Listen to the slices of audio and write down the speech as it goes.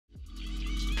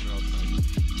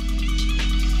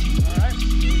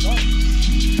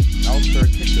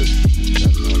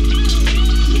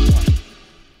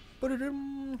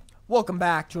Welcome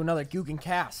back to another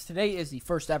Googancast. Today is the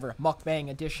first ever mukbang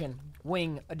edition,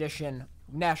 wing edition,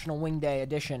 National Wing Day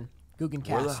edition, Googancast.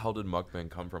 Where the hell did mukbang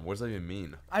come from? What does that even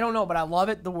mean? I don't know, but I love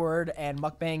it, the word, and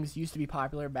mukbangs used to be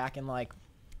popular back in, like,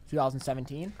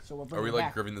 2017. So we're bringing Are we, it like,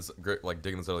 back.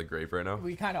 digging this out of the grave right now?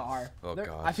 We kind of are. Oh, gosh.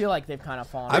 I feel like they've kind of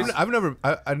fallen off.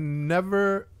 I've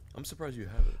never. I'm surprised you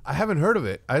haven't. I haven't heard of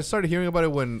it. I started hearing about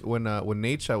it when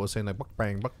Nate Shot was saying like buck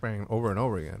bang over and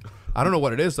over again. I don't know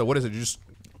what it is though. What is it? You just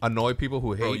annoy people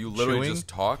who hate Bro, you literally chewing? just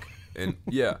talk and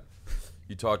yeah,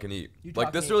 you talk and eat.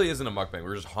 Like this really isn't a mukbang.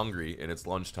 We're just hungry and it's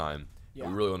lunchtime. Yeah.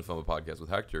 We really want to film a podcast with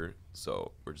Hector,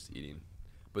 so we're just eating.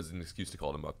 But it's an excuse to call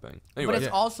it a mukbang. Anyway, But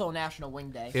it's also National Wing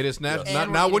Day. It is And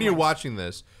now we're when you're eating watching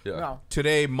this. yeah. No.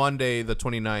 Today, Monday the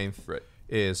 29th, Right.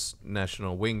 is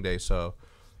National Wing Day. So,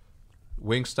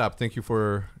 Wingstop, thank you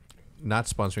for not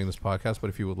sponsoring this podcast. But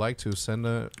if you would like to, send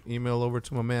an email over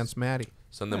to my man's Matty.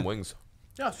 Send them wings.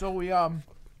 Yeah, so we,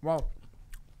 well,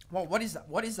 what is that?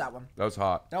 What is that one? That was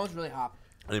hot. That was really hot.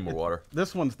 I need more water.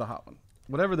 This one's the hot one.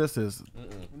 Whatever this is,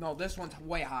 No, this one's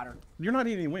way hotter. you're not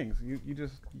eating wings. You don't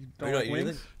not like eating wings.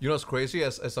 anything? You know what's crazy?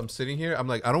 As I'm sitting here, I'm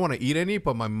like, I don't want to eat any,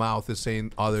 but my mouth is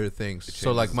saying other things.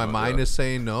 So like changes my its mind mind, is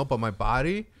saying no, but my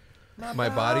body's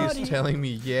telling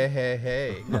me yeah,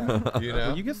 hey. You know,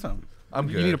 Well, you get some. I'm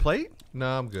You need a good. plate? No,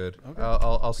 I'm good. Okay.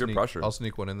 I'll Peer sneak. pressure. I'll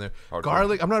sneak one in there. Hardcore.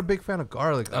 Garlic. I'm not a big fan of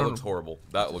garlic. I That don't. looks horrible.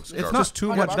 That looks It's garbage. not just too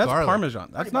Honey much barbecue. That's garlic. Parmesan.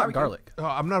 That's Honey not barbecue. garlic. Oh,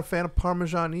 I'm not a fan of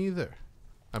Parmesan either.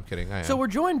 I'm kidding. I am. So we're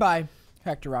joined by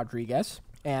Hector Rodriguez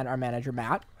and our manager,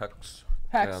 Matt. Hex.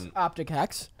 Hex, And, OpTic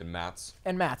Hex, and Matt's.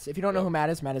 and Matt's. If you don't know who Matt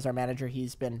is our manager.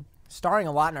 He's been starring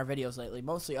a lot in our videos lately,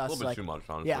 mostly us. A little bit like, too much,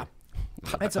 honestly. yeah,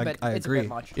 it's a bit. I It's a agree. bit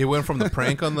much. it went from the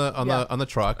prank on the Yeah. on the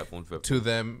truck F-150. to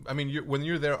them. I mean, when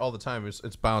you're there all the time,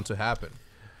 it's bound to happen.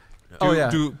 Oh yeah.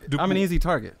 do- I'm an easy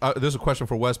target. There's a question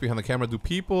for Wes behind the camera. Do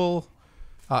people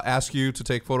ask you to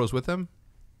take photos with them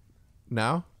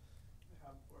now?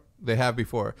 They have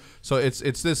before. So it's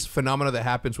this phenomena that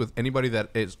happens with anybody that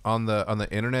is on the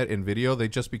internet in video. They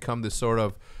just become this sort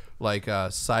of like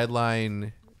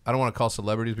sideline. I don't want to call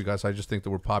celebrities because I just think that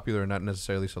we're popular and not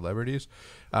necessarily celebrities.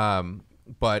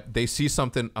 But they see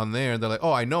something on there and they're like,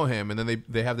 oh, I know him, and then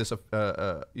they have this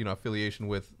affiliation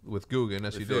with Googan,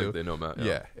 as They you feel do. like they know Matt, Yeah.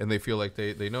 yeah. And they feel like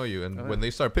they know you. And when they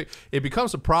start it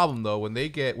becomes a problem though when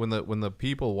the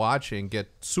people watching get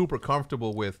super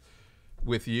comfortable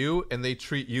with you and they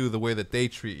treat you the way that they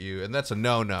treat you, and that's a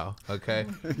no. Okay.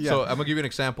 So I'm gonna give you an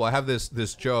example. I have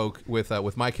this joke with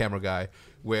my camera guy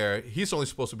where he's only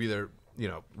supposed to be there,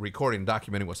 recording,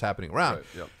 documenting what's happening around. Right,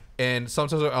 yep. And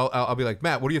sometimes I'll be like,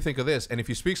 Matt, what do you think of this? And if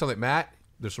you speak something, Matt,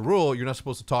 there's a rule, you're not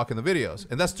supposed to talk in the videos.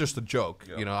 And that's just a joke.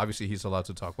 Yep. Obviously he's allowed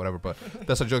to talk, whatever, but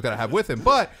that's a joke that I have with him.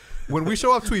 But when we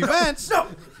show up to events,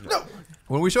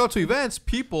 when we show up to events,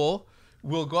 people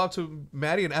will go up to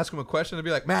Matty and ask him a question and be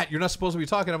like, Matt, you're not supposed to be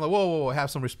talking. I'm like, whoa, have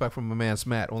some respect for my man's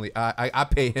Matt. Only I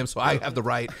pay him, so I have the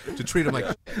right to treat him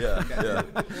like Yeah.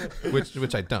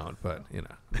 which I don't, but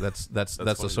that's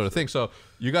the funny sort of thing. So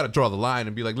you got to draw the line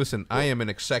and be like, listen, I am an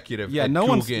executive Yeah, at no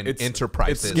one's- Googan it's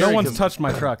Enterprises. scary. No one's because- touched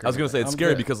my truck. I was gonna say it's I'm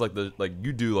scary good. because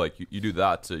you do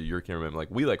that to your cameraman. Like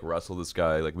we wrestle this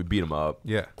guy. Like we beat him up.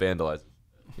 Yeah. Vandalize.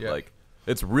 Yeah. Like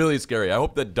it's really scary. I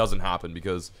hope that doesn't happen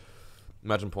because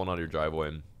imagine pulling out of your driveway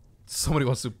and Somebody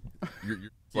wants to. you're you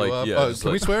like up. yeah. Oh, just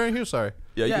can we like- swear in here? Sorry,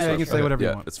 Yeah, Yeah, you can say whatever you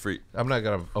want. It's free. I'm not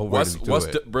gonna Wes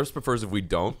overdo it. prefers if we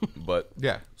don't, but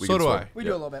Yeah, we so can do swear. I. We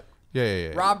do a little bit. Yeah.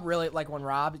 Rob really like when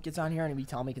Rob gets on here and we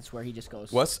tell him he can swear. He just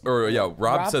goes.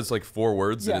 Rob says like 4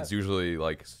 words Yeah. and it's usually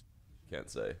like can't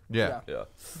say. Yeah. Yeah.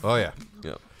 Oh yeah.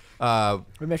 Yeah.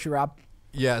 We miss you, Rob.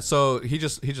 Yeah. So he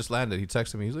just landed. He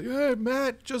texted me. He's like, "Hey,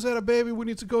 Matt, just had a baby. We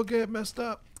need to go get messed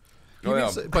up." Oh,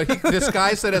 yeah. This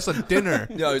guy said it's a dinner.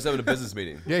 Yeah, he's having a business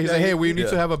meeting. Yeah, he's like, hey, we need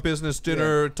to have a business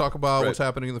dinner, talk about Right. what's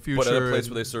happening in the future. But at a place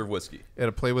where they serve whiskey. at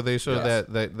a place where they serve Yes.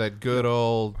 that good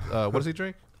old what does he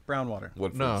drink? brown water.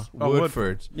 Woodford's. No, Oh,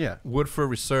 Woodford's. Yeah. Woodford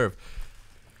Reserve.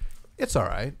 It's all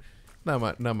right. Not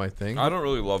my thing. I don't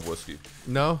really love whiskey.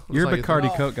 No, You're a it's not your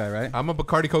thing? Bacardi Coke guy, right? I'm a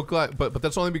Bacardi Coke guy, but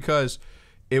that's only because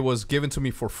it was given to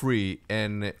me for free.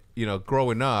 And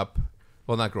growing up,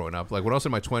 well, not growing up, like when I was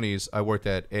in my 20s, I worked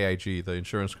at AIG, the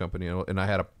insurance company, and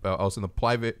I was in the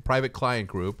private client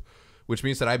group, which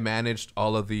means that I managed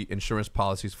all of the insurance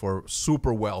policies for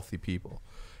super wealthy people.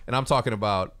 And I'm talking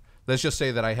about, let's just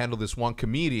say that I handled this one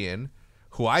comedian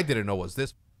who I didn't know was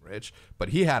this rich, but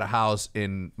he had a house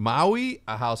in Maui,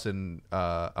 a house in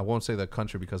I won't say the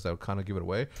country because that would kind of give it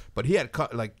away, but he had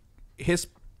like his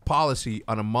policy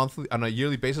on a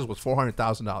yearly basis was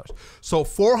 $400,000. So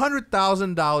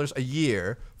 $400,000 a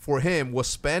year for him was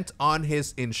spent on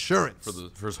his insurance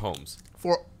For his homes.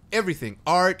 for everything,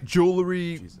 art,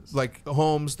 jewelry, like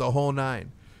homes, the whole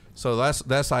nine. So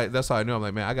that's how I knew. I'm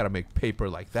like, man, I gotta make paper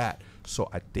like that. So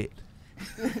I did.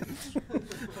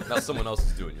 Now someone else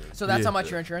is doing it. So that's how much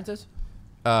your insurance is?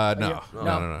 No.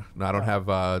 I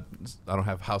don't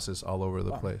have houses all over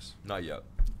the place. Not yet.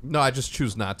 No, I just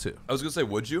choose not to. I was gonna say,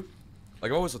 would you? Like,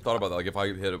 I've always thought about that. Like, if I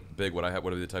hit it big, would I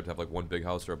be the type to have like one big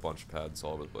house or a bunch of pads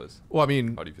all over the place? Well, I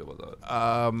mean, how do you feel about that?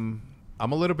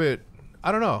 I'm a little bit.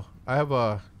 I don't know. I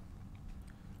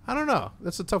don't know.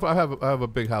 That's a tough. I have a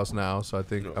big house now, so I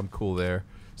think I'm cool there.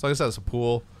 So like I said, it's a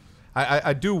pool.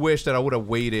 I do wish that I would have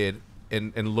waited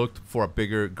and looked for a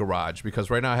bigger garage, because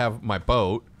right now I have my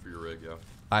boat. For your rig, yeah.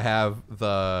 I have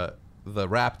the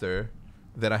Raptor,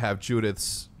 then I have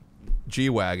Judith's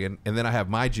G-Wagon, and then I have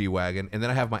my G-Wagon, and then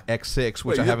I have my X6,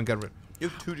 which I haven't got rid. You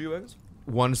have 2 G-Wagons?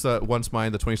 One's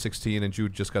mine, the 2016, and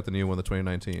Jude just got the new one, the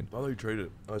 2019. I thought you traded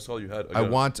it. I saw you had.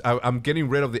 I'm getting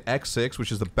rid of the X6,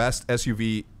 which is the best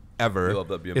SUV ever. You love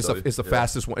that BMW. It's the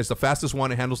fastest one. It's the fastest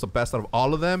one. It handles the best out of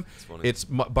all of them. It's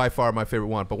by far my favorite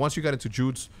one. But once you got into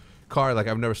Jude's car, like,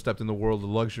 I've never stepped in the world of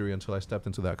luxury until I stepped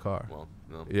into that car. Well,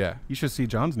 no. Yeah. You should see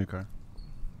John's new car.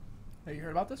 Have you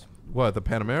heard about this? What, the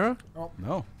Panamera? Oh.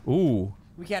 No. Ooh.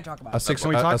 We can't talk about A it. 600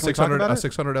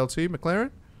 LT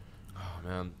McLaren? Oh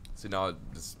man. See, now I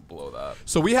just below that.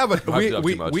 So we have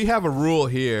a we have a rule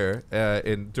here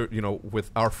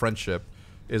with our friendship,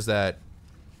 is that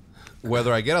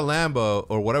whether I get a Lambo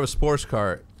or whatever sports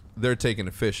car, they're taking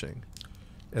it fishing.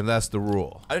 And that's the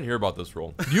rule. I didn't hear about this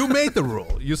rule. You made the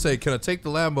rule. You say, "Can I take the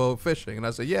Lambo fishing?" And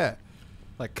I say, "Yeah."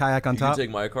 Like kayak on You top? can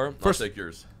take my car. First- I'll take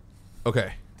yours.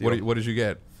 Okay. Deal. What did you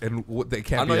get? And they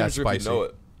can't I'm be not even that sure spicy. if you know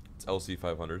it. It's LC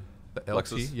 500. The LT?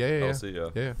 Lexus? Yeah. LC, yeah.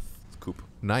 Yeah. It's coupe.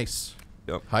 Nice.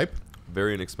 Yep. Hype?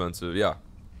 Very inexpensive. Yeah.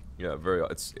 Yeah. Very.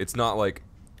 It's not like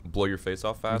blow your face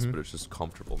off fast, Mm-hmm. but it's just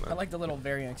comfortable, man. I like the little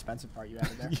very inexpensive part you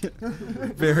added there.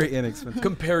 Very inexpensive.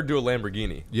 Compared to a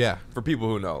Lamborghini. Yeah. For people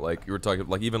who know, like you were talking,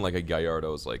 like even like a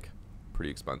Gallardo is like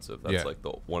pretty expensive. That's Yeah. like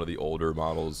one of the older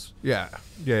models. Yeah.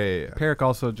 Perrick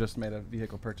also just made a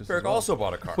vehicle purchase. Eric as well. also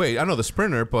bought a car. Wait, I know the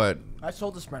Sprinter, but I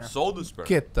sold the Sprinter. Sold the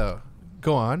Sprinter.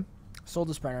 go on. Sold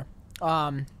the Sprinter.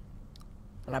 And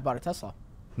I bought a Tesla,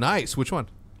 Nice. Which one?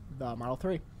 the Model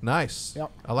 3. Nice.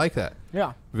 Yep. I like that.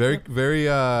 Yeah. Very.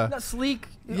 Not sleek.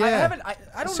 Yeah.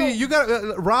 I don't See, know. you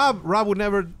got Rob would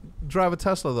never drive a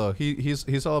Tesla though.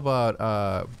 He's all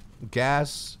about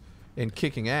gas and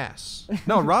kicking ass.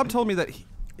 No, Rob told me that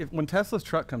when Tesla's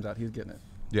truck comes out, he's getting it.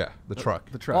 Yeah, the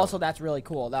truck. The truck. Also, that's really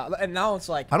cool. And now it's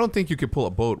like, I don't think you could pull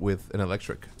a boat with an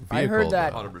electric vehicle. I heard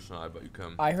that- 100%. I bet you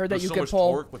can. I heard that There's you so could much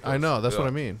pull- torque with I those. know, that's Yeah. what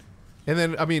I mean. And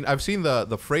then I've seen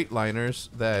the freight liners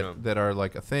Yeah. that are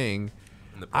like a thing.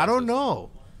 And the I don't prices. know.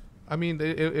 I mean,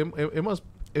 it must.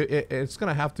 It's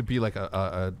gonna have to be like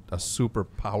a super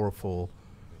powerful,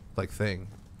 like thing.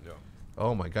 Yeah.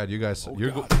 Oh my God, you guys,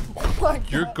 you're oh my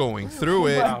God. you're going through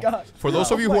it. my God. For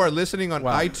those of you who are listening on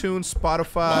iTunes,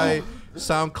 Spotify,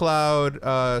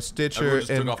 SoundCloud, Stitcher, Everyone just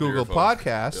took and off their Google earphones.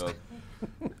 Podcast,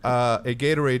 Yeah. a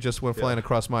Gatorade just went flying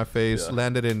across my face, Yeah.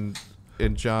 landed in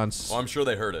John's. Well, I'm sure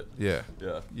they heard it. Yeah.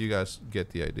 Yeah. You guys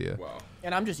get the idea. Wow.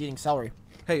 And I'm just eating celery.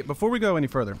 Hey, before we go any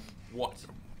further, What?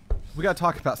 we got to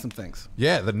talk about some things.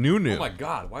 Yeah, the new. Oh my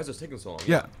God! Why is this taking so long?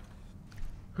 Yeah.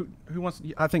 Who wants?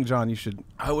 I think John, you should.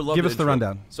 I would love Give to us the intro-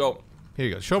 rundown. So Here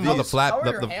you go. Show them the These- flat, How are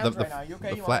the your the, hands the, right now? You okay?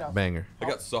 the You flat wanna- banger. I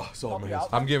got sauce all Help over you my out?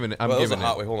 hands. I'm giving it. I'm Well, that was giving a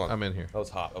hot. it. Wait, hold on. I'm in here. That was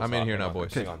hot. That was I'm in hot. here now, Hang on.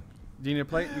 boys. Hang on. Do you need a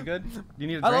plate? You good? Do you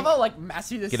need a I drink? love how like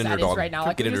messy this Get in set there, is dog. right now.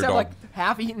 Like, Get we in just there, have dog. like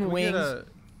half-eaten Can we wings. get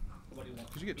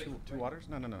Could you get two waters?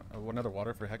 No. Another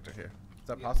water for Hector here. Is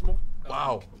that possible?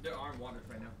 Wow. There aren't waters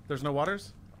right now. There's no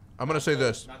waters? I'm gonna say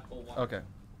this. Not cold water. Okay.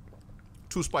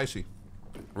 Too spicy.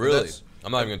 Really? That's-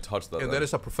 I'm not even gonna touch that. And then. that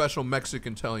is a professional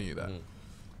Mexican telling you that.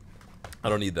 I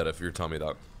don't need that if you're telling me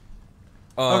that.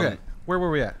 Okay. Where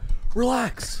were we at?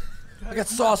 Relax. I got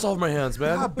sauce all over my hands,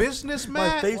 man. Ah, business My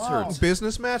Matt. face hurts.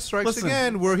 Business Matt strikes Listen.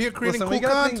 again. We're here creating Listen, cool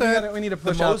content. we need to The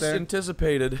push out most there.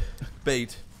 anticipated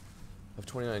bait of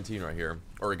 2019 right here,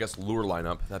 or I guess lure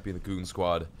lineup, that being the Googan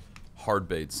Squad hard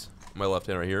baits. On my left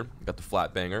hand right here, got the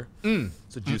flat banger.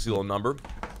 It's a juicy little number.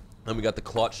 Then we got the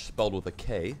clutch spelled with a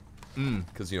K,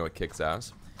 because it kicks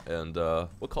ass. And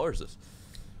what color is this?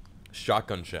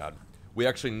 Shotgun Shad. We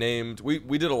actually named. We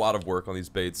did a lot of work on these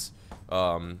baits,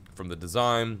 from the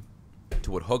design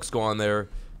to what hooks go on there,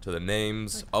 to the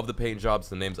names of the paint jobs,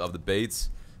 the names of the baits.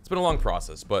 It's been a long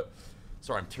process, but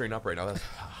sorry, I'm tearing up right now. That's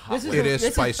This is It the- is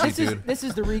this spicy, this dude. This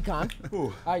is the recon.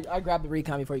 I grabbed the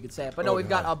recon before you could say it. But no, Oh, we've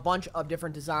God. got a bunch of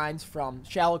different designs, from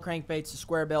shallow crankbaits to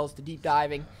square bills to deep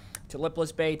diving to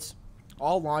lipless baits,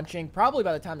 all launching probably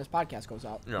by the time this podcast goes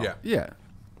out. Yeah. Yeah.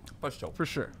 For sure. For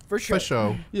sure. For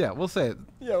sure. Yeah, we'll say it.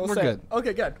 Yeah, we're good.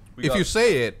 Okay, good. If you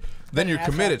say it, then you're Ask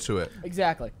committed that. to it.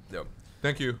 Exactly. Yep.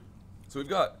 Thank you. So we've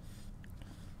got.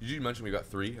 Did you mention we've got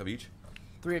 3 of each?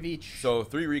 3 of each. So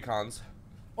 3 recons.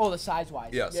 Oh, the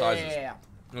size-wise. Yeah, sizes. Yeah.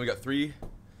 And we got 3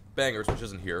 bangers, which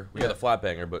isn't here. We got a flat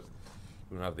banger, but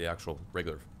we don't have the actual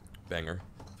regular banger.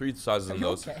 3 sizes in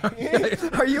those. Okay?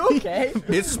 Are you okay?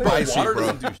 It's spicy, Water bro.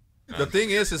 doesn't do The thing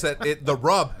is that the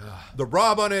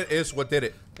rub on it is what did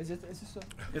it. Is this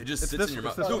a... It just It's sits this- in your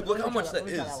it's mouth. this Dude, look how Let me much try that that.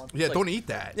 Let me try is. that one. Yeah, Like, don't eat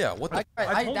that. Yeah, what the?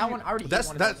 that one already. That's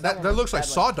ate one of those. that one looks like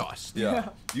was a bad one. sawdust. Yeah.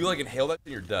 You like inhale that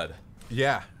and you're dead.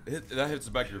 Yeah. That hits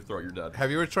the back of your throat, you're dead. Have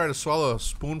you ever tried to swallow a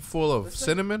spoonful of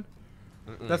cinnamon?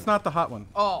 That's not the hot one.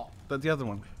 Oh. That's the other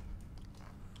one.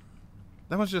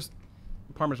 That one's just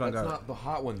Parmesan That's garlic. not the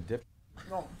hot one, dip.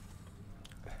 No.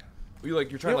 You're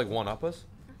trying to like one up us?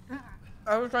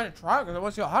 I was trying to try it because I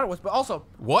want to see how hot it was, but also,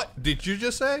 What did you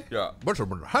just say? Yeah.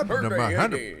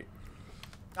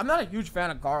 I'm not a huge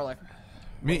fan of garlic.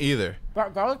 Me either.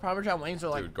 Garlic Parmesan wings are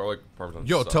like... Dude, garlic parmesan.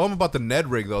 Yo, sucks. tell them about the Ned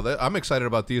rig though. I'm excited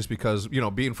about these because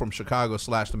being from Chicago /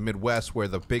 the Midwest, where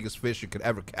the biggest fish you could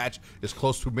ever catch is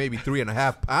close to maybe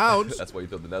 3.5 pounds. That's why you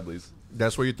throw the Nedleys.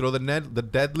 That's where you throw the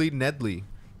deadly Nedley.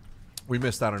 We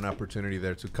missed out on an opportunity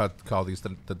there to call these the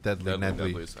deadly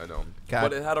Nedley. Nedleys, I know. Cat-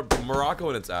 But it had a Morocco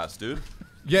in its ass, dude.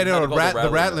 Yeah, no, Had to call it the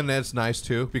rattling rattling Ned's nice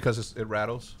too because it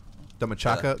rattles. The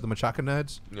machaca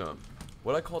Neds. Yeah.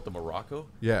 What did I call it? The Morocco?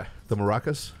 Yeah, the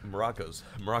maracas. Morocco's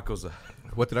a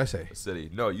What did I say?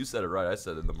 city. No, you said it right. I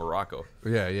said in the Morocco.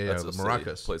 Yeah, That's the a city,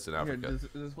 maracas. place in Africa.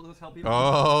 Will this help you?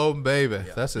 Oh, baby,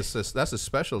 that's his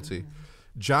specialty.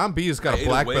 John B has got a Ate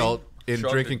black wing, belt in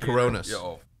shoved drinking it in. Coronas.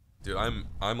 Yo, dude,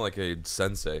 I'm like a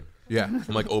sensei. Yeah, I'm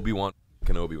like Obi-Wan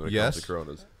Kenobi when it Yes. comes to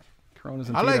Coronas. Coronas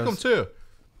and I like them Tito's. too.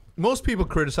 Most people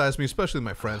criticize me, especially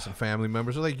my friends and family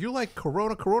members. They're like, "You like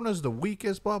Corona? Corona's the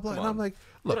weakest." Blah blah. Come And I'm on. like,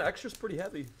 Look, "Look, extra's pretty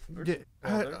heavy.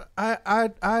 yeah,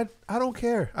 I don't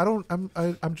care.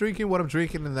 I'm drinking what I'm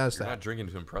drinking, and that's You're that. not drinking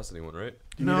to impress anyone, right?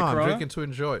 You No, need a I'm Corona? drinking to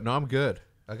enjoy it. No, I'm good.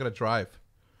 I gotta drive.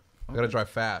 I gotta drive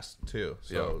fast too.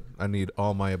 So I need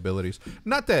all my abilities.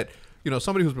 Not that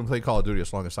somebody who's been playing Call of Duty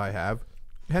as long as I have.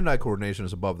 Hand-eye coordination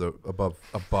is above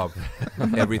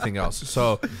everything else.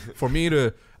 So for me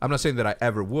I'm not saying that I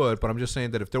ever would, but I'm just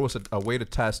saying that if there was a way to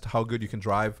test how good you can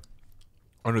drive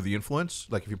under the influence,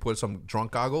 like if you put some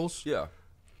drunk goggles, Yeah.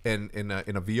 in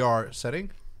a VR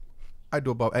setting, I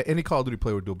do above any Call of Duty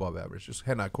player would do above average. Just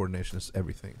hand-eye coordination is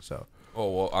everything. So Oh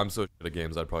well, I'm so shit at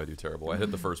games. I'd probably do terrible. I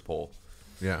hit the first pole.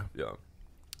 yeah. Yeah.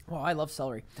 Well, I love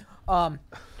celery.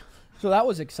 So that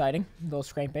was exciting.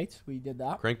 Those crankbaits, we did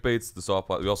that. Crankbaits, the soft.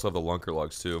 We also have the lunker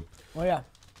logs too. Oh yeah.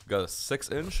 We got a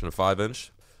 6-inch and a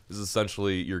 5-inch. This is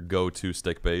essentially your go-to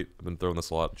stick bait. I've been throwing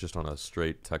this a lot just on a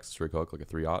straight Texas rig hook, like a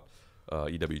 3-aught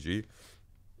EWG.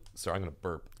 Sorry, I'm gonna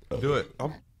burp. Do it.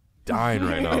 I'm dying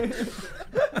right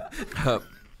now.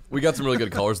 We got some really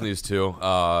good colors in these too.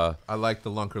 I like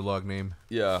the lunker log name.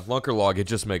 Yeah, lunker log. It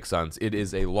just makes sense. It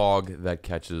is a log that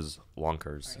catches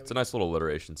lunkers. It's a nice little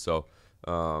alliteration. So,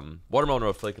 watermelon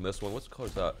rough flake in this one. What's the color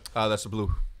is that? That's a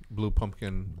blue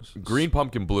pumpkin. Green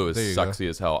pumpkin blue There you is sexy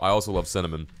as hell. I also love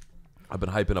cinnamon. I've been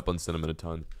hyping up on cinnamon a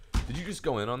ton. Did you just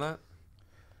go in on that?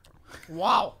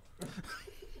 Wow.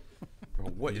 Bro,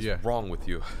 what is Yeah. wrong with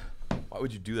you? Why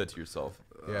would you do that to yourself?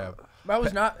 Yeah. That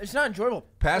was not. It's not enjoyable.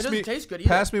 Pass it doesn't me. taste good either.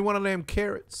 Pass me one of them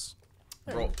carrots.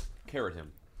 Bro, carrot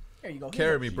him. Here you go.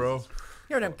 Carry me, bro.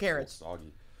 Here are them carrots.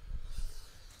 Soggy.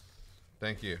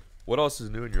 Thank you. What else is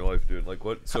new in your life, dude? Like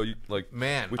what? So you like?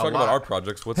 Man, we a talked about lot. our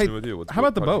projects. What's Hey, new with you? how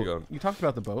about the project boat? you You talked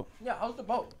about the boat. Yeah. How's the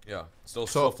boat? got? Yeah, still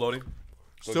So- floating.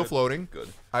 Still good? floating. Good.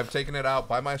 I've taken it out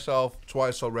by myself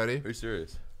twice already, Are you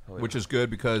serious? Hell yeah. which is good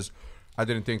because I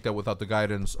didn't think that without the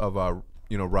guidance of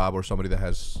Rob or somebody that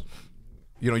has,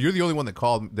 you're the only one that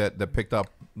called that picked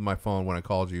up my phone when I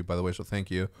called you. By the way, so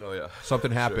thank you. Oh yeah.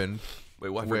 Something happened. Wait,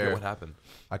 what? I Where? forget what happened.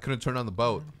 I couldn't turn on the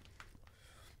boat,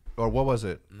 or what was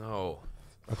it? No.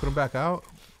 I couldn't back out.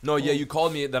 No, yeah, you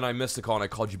called me, then I missed the call, and I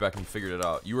called you back and figured it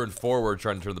out. You were in forward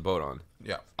trying to turn the boat on.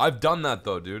 Yeah. I've done that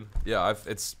though, dude. Yeah,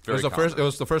 it's It very. was the first. It common.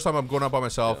 was the first time I'm going out by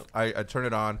myself. Yeah. I turned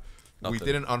it on. We Nothing.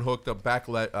 didn't unhook the back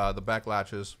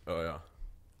latches, Oh yeah.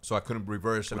 so I couldn't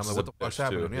reverse. And Which I'm is like, a "What the fuck's bitch,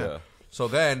 too, happening?" Yeah. yeah. So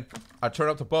then I turned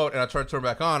up the boat and I tried to turn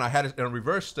back on. I had it in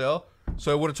reverse still,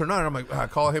 so it wouldn't turn on. And I'm like, I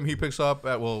call him. He picks up.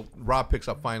 Rob picks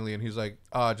up finally, and he's like,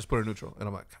 just put it in neutral. And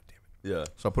I'm like, God damn it. Yeah.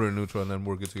 So I put it in neutral, and then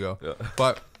we're good to go. Yeah.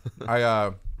 But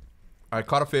I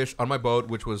caught a fish on my boat,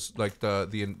 which was like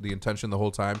the intention the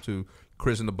whole time to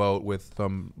christen the boat with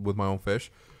my own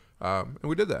fish, and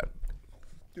we did that.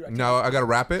 Now I gotta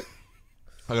wrap it.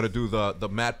 I gotta do the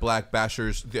matte black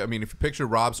bashers. I mean, if you picture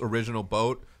Rob's original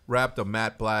boat, wrap the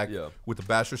matte black Yeah. with the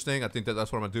bass sting. I think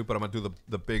that's what I'm gonna do. But I'm gonna do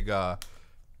the big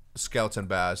skeleton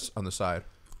bass on the side,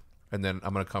 and then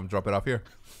I'm gonna come drop it off here.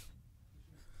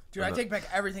 Dude, I take back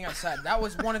everything I said. That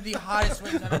was one of the hottest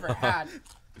wings I've ever had.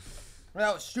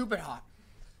 That was stupid hot.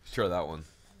 Sure, that one.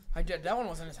 I did. That one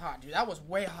wasn't as hot, dude. That was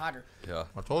way hotter. Yeah.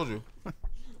 I told you.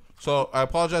 So I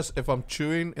apologize if I'm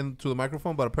chewing into the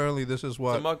microphone, but apparently this is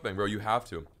what. It's a mukbang, bro. You have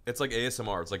to. It's like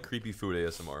ASMR. It's like creepy food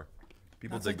ASMR.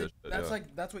 People That's dig like this shit. that's yeah.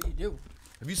 like that's what you do.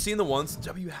 Have you seen the ones?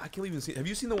 I can't even see. Have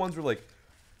you seen the ones where like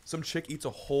some chick eats a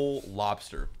whole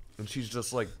lobster and she's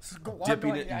just like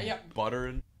dipping it in butter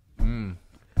and.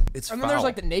 It's And foul. then there's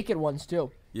like the naked ones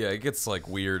too. Yeah, it gets like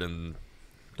weird and.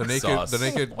 the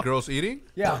naked girls eating.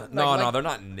 Yeah. No, they're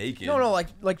not naked. No, like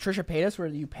Trisha Paytas, where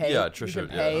you pay. Yeah, You Trisha, can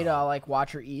pay yeah. to like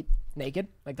watch her eat naked.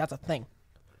 Like that's a thing.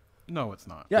 No, it's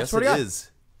not. Yeah, Yes, swear it to God.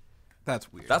 is.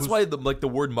 That's weird. That's why the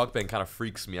word mukbang kind of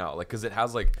freaks me out, like because it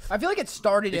has like I feel like it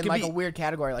started in can like be- a weird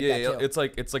category like yeah, that too. it's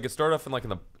like it started off in like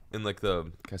the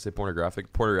can I say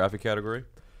pornographic category,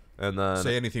 and then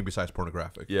Say anything besides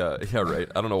pornographic. yeah right.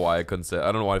 I don't know why I couldn't say.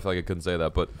 I don't know why I feel like I couldn't say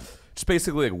that, but just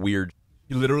basically like weird.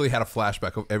 He literally had a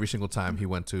flashback of every single time he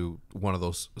went to one of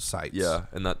those sites. Yeah,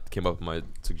 and that came up in my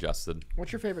suggested.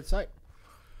 What's your favorite site?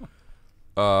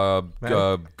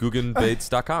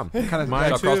 Googanbaits.com. Kind of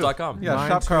Mine too. Shopcarls.com. Yeah,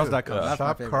 Mine shopcarls.com. too. That's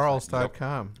my favorite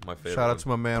Shopcarls.com. My favorite Shout out one. to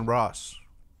my man Ross.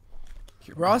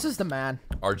 Ross is the man.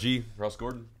 RG Ross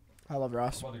Gordon. I love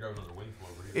Ross.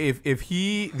 If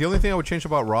he, the only thing I would change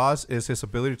about Ross is his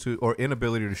ability to or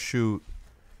inability to shoot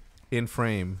in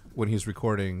frame when he's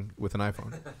recording with an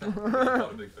iPhone.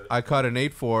 I caught an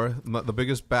 8.4, the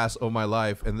biggest bass of my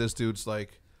life, and this dude's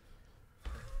like,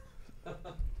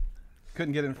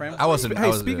 Couldn't get in frame. I wasn't- Hey, I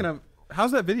wasn't speaking there. of,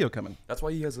 how's that video coming? That's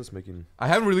why he has this making. I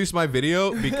haven't released my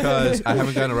video because I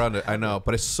haven't gotten around to it. I know,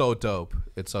 but it's so dope.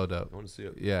 It's so dope. I want to see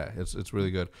it. Yeah, it's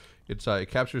really good. It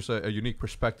captures a unique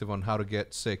perspective on how to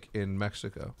get sick in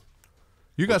Mexico.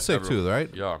 You got sick too, right?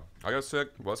 Yeah, I got sick.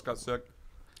 Wes got sick.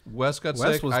 Wes got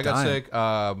Wes sick. was I got dying. sick.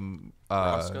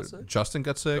 Ross got sick? Justin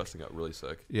got sick. Justin got really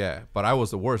sick. Yeah, but I was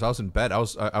the worst. I was in bed.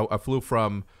 I flew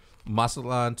from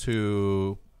Mazatlan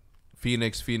to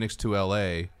Phoenix to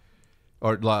LA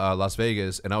or Las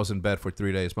Vegas, and I was in bed for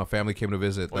 3 days. My family came to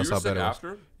visit. Oh, That's you were how bad sick it was.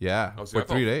 after? Yeah, I was- for I 3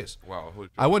 thought- days. Wow. Holy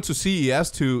shit. I went to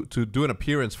CES to do an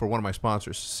appearance for one of my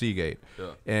sponsors, Seagate,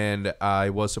 Yeah. and I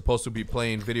was supposed to be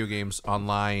playing video games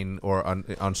online or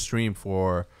on stream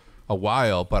for a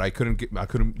while, but I couldn't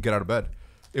get out of bed.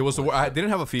 It was I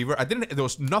didn't have a fever. There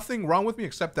was nothing wrong with me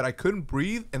except that I couldn't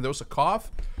breathe, and there was a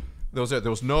cough. There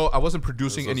was no. I wasn't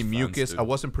producing Those any fans, mucus. dude. I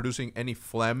wasn't producing any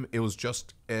phlegm. It was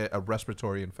just a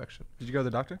respiratory infection. Did you go to the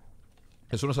doctor?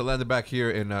 As soon as I landed back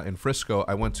here in Frisco,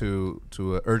 I went to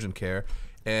urgent care,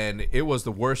 and it was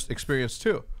the worst experience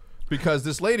too, because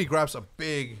this lady grabs a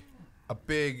big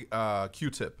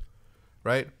Q-tip,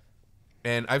 right?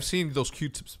 And I've seen those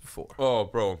Q-tips before. Oh,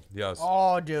 bro. Yes.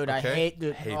 Oh, dude, I Okay. hate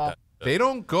the. Hate oh, that. They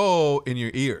don't go in your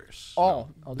ears. Oh,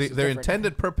 oh, this is Their different.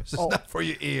 intended purpose is Oh. not for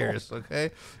your ears, okay?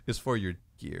 It's for your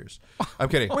ears. I'm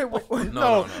kidding. Wait.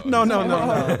 No.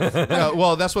 Yeah,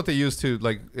 well, that's what they used to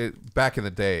back in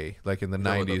the day, like in the You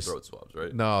know, the 90s. throat swabs,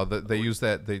 right? No, they used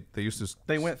that. They used to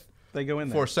They go in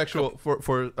there. for sexual for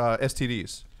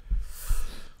STDs,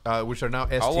 which are now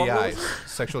How long ago STIs,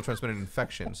 was sexual transmitted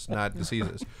infections, not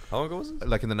diseases. How long ago was it?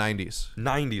 Like in the 90s.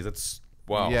 90s. That's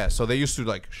wow. Yeah, so they used to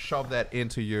like shove that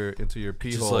into your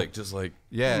pee hole. Just like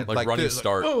Yeah, like running this,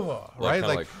 start. right? kinda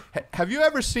Like, have you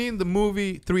ever seen the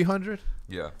movie 300?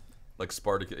 yeah, like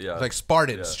Spartacus. Yeah, Like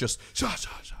Spartans, Yeah. just shah, shah,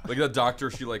 shah. like the doctor.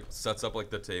 She like sets up like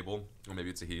the table, or maybe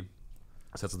it's a he.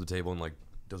 Sets up the table and like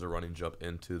does a running jump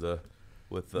into the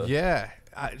with the. Yeah,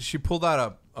 she pulled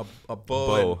out a bow.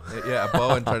 Bow. A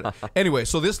bow. And tried, anyway,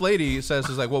 so this lady says,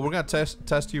 "Is like, well, we're gonna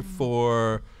test you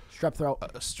for Strep throat.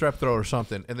 a strep throat or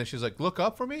something." And then she's like, "Look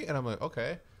up for me," and I'm like,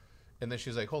 "Okay." And then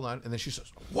she's like, "Hold on," and then she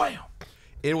says, "Wham!"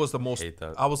 It was the most. Hate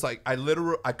that. I was like,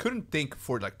 I couldn't think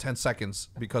for like 10 seconds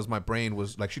because my brain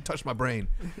was like, she touched my brain.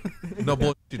 No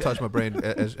bull. She touched my brain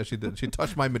as she did. She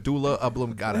touched my medulla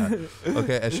oblongata.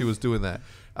 Okay, as she was doing that.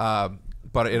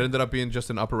 But it ended up being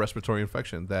just an upper respiratory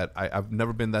infection that I've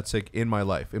never been that sick in my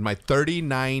life. In my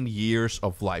 39 years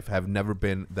of life, I have never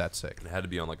been that sick. It had to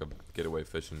be on like a getaway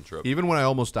fishing trip. Even when I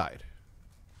almost died.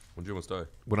 When did you almost die?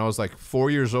 When I was like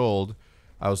 4 years old,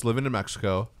 I was living in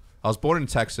Mexico. I was born in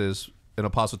Texas, in El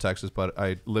Paso, Texas, but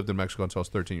I lived in Mexico until I was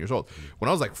 13 years old. When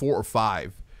I was like 4 or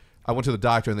 5, I went to the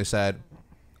doctor and they said,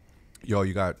 "Yo,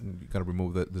 you got to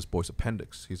remove this boy's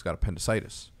appendix. He's got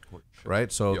appendicitis." Holy shit.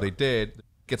 Right? So Yeah. they did.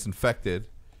 Gets infected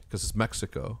because it's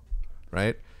Mexico,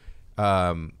 right?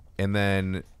 And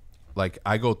then like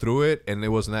I go through it, and it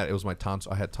wasn't that. It was my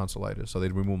tonsil. I had tonsillitis, so they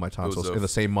removed my tonsils in the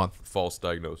same month. False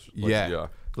diagnosis. Yeah.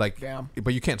 Like, Damn.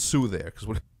 but you can't sue there because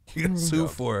what you gonna sue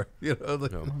for? You know,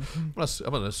 like,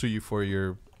 I'm gonna sue you for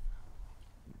your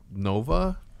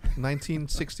Nova.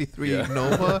 1963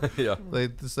 Nova. Yeah.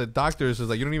 Like the doctors is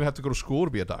like you don't even have to go to school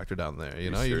to be a doctor down there. You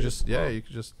know, you just you can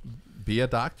just be a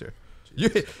doctor.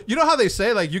 You know how they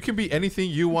say like you can be anything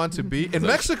you want to be. In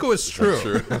Mexico, it's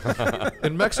true.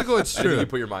 In Mexico, it's true. Anything you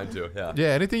put your mind to. Yeah. Yeah,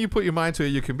 anything you put your mind to,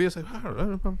 you can be. It's like I don't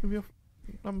know, I'm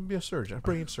gonna be a surgeon, a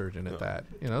brain surgeon at that.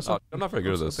 You know, so I'm not very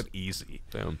good at this. Something easy.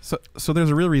 Damn. So there's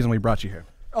a real reason we brought you here.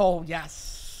 Oh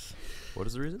yes. What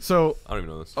is the reason? So I don't even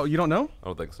know this. oh, you don't know? I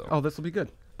don't think so. Oh, this will be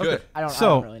good. Good. Okay. I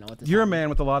So don't really know what this you're a is. man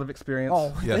with a lot of experience.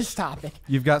 Oh, Yes. this topic.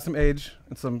 You've got some age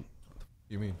and some.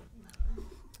 You mean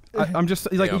I'm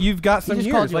just like Yeah. you've got some just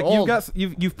called years. you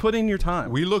Like old. you've put in your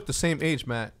time. we look the same age,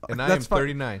 Matt, and I am That's fine.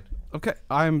 39, Okay,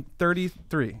 I'm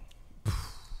 33.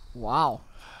 Wow.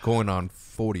 going on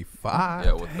 45.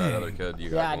 Yeah, with that other kid. You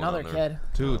got Yeah, going another on there. kid.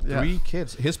 Dude, Yeah. 3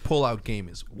 kids. His pull-out game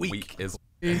is weak. Weak is.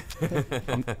 I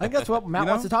think that's what Matt You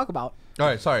know? wants to talk about. All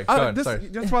right, sorry. Go ahead, sorry.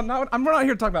 That's what. We're not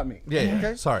here to talk about me. Yeah.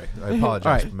 Okay. Sorry, I apologize,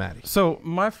 All right. Maddie. So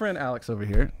my friend Alex over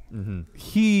here,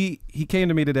 he came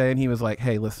to me today and he was like,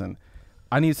 "Hey, listen,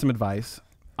 I need some advice.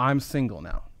 I'm single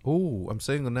now, Ooh, I'm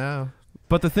single now.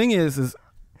 but the thing is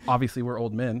obviously we're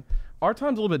old men. Our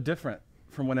time's a little bit different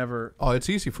from whenever. Oh, it's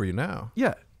easy for you now.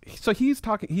 Yeah. So he's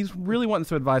talking. He's really wanting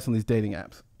some advice on these dating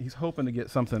apps. He's hoping to get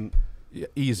something. Yeah,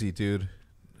 easy, dude.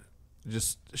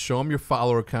 Just show them your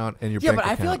follower count and your Yeah, bank but I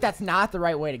account. feel like that's not the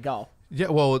right way to go. Yeah,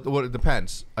 well, it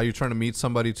depends. Are you trying to meet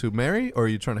somebody to marry, or are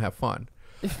you trying to have fun?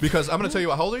 Because I'm going to tell you,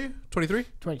 how old are you? 23?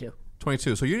 22.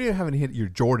 22. So you haven't hit your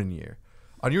Jordan year.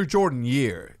 On your Jordan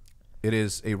year, it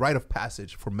is a rite of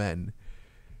passage for men.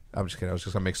 I'm just kidding. I was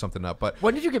just going to make something up. But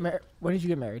When did you get married? When did you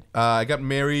get married? I got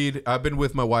married. I've been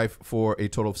with my wife for a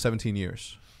total of 17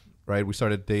 years. Right? We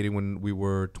started dating when we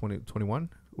were 21.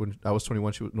 When I was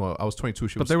 21, I was 22.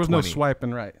 She was 20. But there was no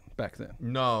swiping right back then.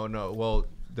 No. Well,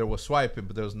 there was swiping,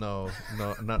 but there was no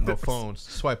phones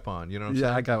to swipe on. You know what I'm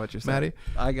saying? Yeah, I got what you're saying. Maddie?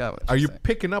 I got what Are you saying.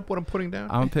 picking up what I'm putting down?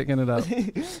 I'm picking it up.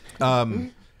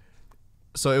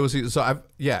 So it was. So I've.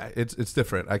 Yeah, it's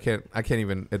different. I can't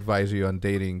even advise you on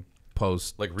dating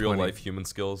post Like real 20. life human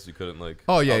skills. You couldn't like.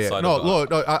 Oh yeah. outside No, of,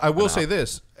 no. I will an say app.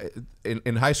 this.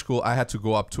 In high school, I had to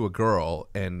go up to a girl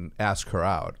and ask her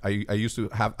out. I used to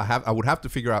I would have to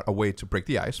figure out a way to break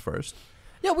the ice first.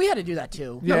 Yeah, we had to do that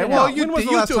too. Yeah, No, well, well, you when was did-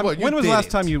 the you last do, time? but you When was the last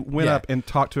didn't. time you went Yeah. up and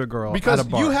talked to a girl Because at a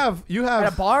bar? you have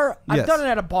At a bar? I've Yes. done it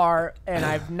at a bar, and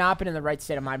I've not been in the right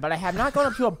state of mind. But I have not gone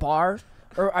up to a bar,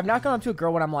 or I've not gone up to a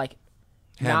girl when I'm like,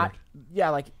 not,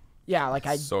 Hammered. like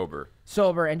I sober.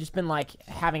 sober and just been like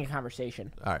having a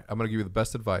conversation. All right, I'm going to give you the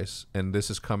best advice, and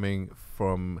this is coming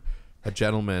from a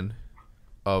gentleman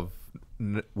of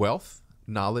wealth,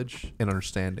 knowledge, and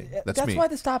understanding. That's me. why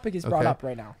this topic is brought Okay. up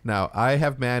right now. Now, I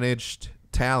have managed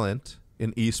talent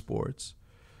in esports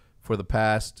for the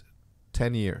past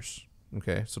 10 years.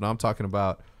 Okay, so now I'm talking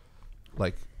about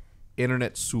like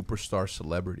internet superstar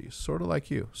celebrities, sort of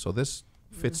like you. So this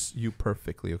fits you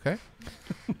perfectly, okay?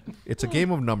 It's a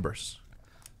game of numbers.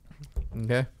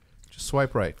 Okay? Just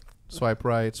swipe right. Swipe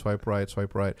right, swipe right,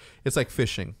 swipe right. It's like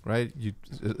fishing, right?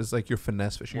 It's like you're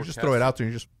finesse fishing. More You just throw it casts- out there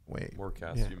and you just wait. More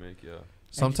casts Yeah. you make, yeah.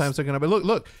 Sometimes they're gonna be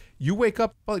look. You wake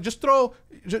up, just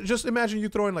imagine you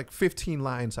throwing like 15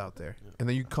 lines out there, and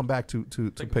then you come back to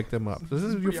pick them up. This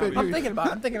is your pretty I'm thinking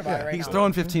about it right He's now.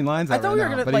 throwing 15 lines I out thought right we were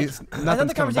now, gonna but like. he's, I thought nothing's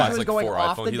the coming conversation back. It's was like going 4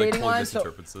 off iPhone. the He, like, dating totally line. So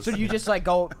misinterprets this. you just like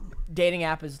go dating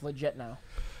app is legit now.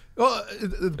 Well,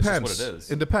 it depends. what it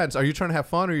is. It depends. Are you trying to have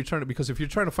fun, or are you trying to? Because if you're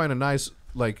trying to find a nice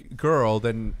like girl,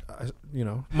 then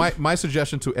my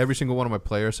suggestion to every single one of my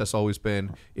players has always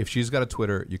been: if she's got a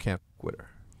Twitter, you can't quit her.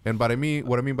 And what I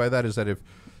mean by that is that if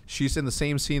she's in the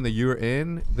same scene that you're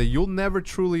in, that you'll never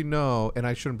truly know. And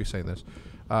I shouldn't be saying this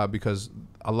because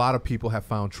a lot of people have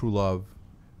found true love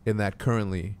in that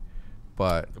currently,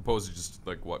 but Opposed to just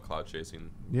like what cloud chasing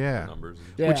yeah, numbers.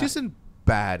 Yeah. which isn't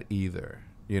bad either.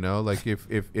 Like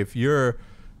if you're,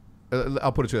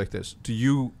 I'll put it to you like this: do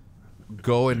you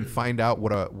go and find out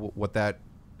what that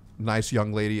nice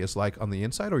young lady is like on the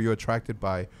inside, or are you attracted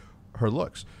by her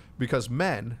looks? Because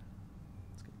men,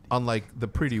 unlike the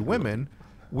pretty women,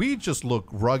 we just look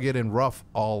rugged and rough,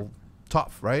 all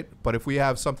tough, right? But if we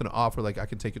have something to offer, like I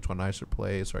can take you to a nicer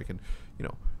place, or I can,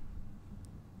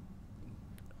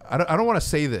 I don't want to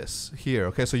say this here,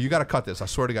 okay? So you got to cut this. I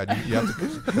swear to God, you have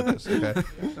to cut this, okay?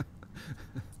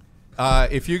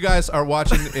 If you guys are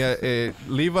watching,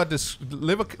 leave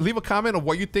a comment of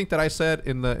what you think that I said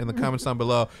in the comments down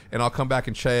below, and I'll come back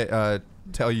and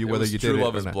tell you whether you did true it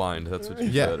love or is not. blind. That's what you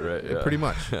Yeah, said, right? Yeah. pretty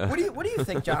much. What do you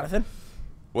think, Jonathan?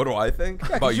 What do I think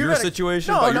 'cause about you your gotta-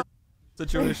 situation? No, About no. your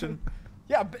situation?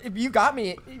 Yeah, but if you got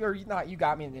me, or not, you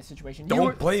got me in this situation.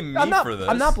 Don't blame me I'm not, for this.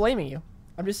 I'm not blaming you.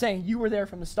 I'm just saying you were there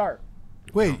from the start.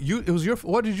 Wait, it was your.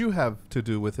 What did you have to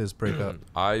do with his breakup?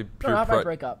 I No, not my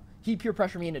breakup. He peer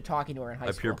pressured me into talking to her in high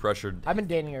I school. peer pressured. I've been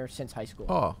dating her since high school.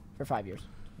 Oh, For 5 years.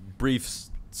 Brief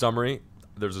summary.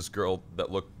 There's this girl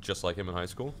that looked just like him in high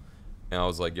school, and I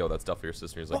was like, "Yo, that's definitely your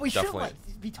sister." He's like, But we shouldn't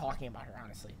 "Definitely." be talking about her,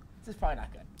 honestly. This is probably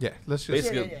not good. yeah. Let's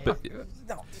just. Basically, but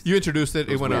No. You introduced it.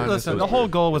 It went weird. on. Listen, the whole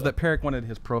goal was that Perrick wanted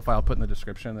his profile put in the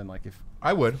description, and like if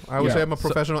I would Yeah. say I'm a So-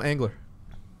 professional angler.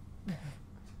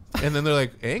 And then they're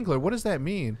like, angler? What does that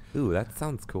mean? ooh, that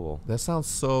sounds cool. That sounds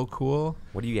so cool.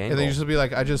 What do you angle? And then you just be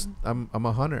like, I'm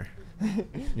a hunter.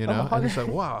 You know? a And it's hunter.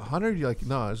 like, wow, hunter? You're like,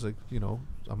 no, it's like,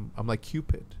 I'm like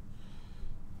Cupid.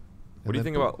 What do you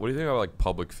think about like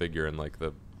public figure and like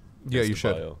the? Yeah, you Insta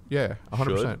should. bio? Yeah,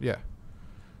 100%. Should? Yeah.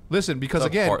 Listen, because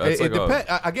That's again, hard. That's it like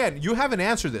depends. Again, you haven't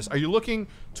answered this. Are you looking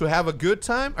to have a good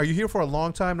time? Are you here for a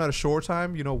long time, not a short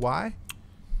time? You know why?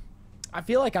 I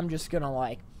feel like I'm just going to,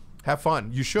 like, Have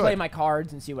fun. You should. play my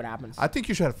cards and see what happens. I think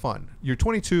you should have fun. You're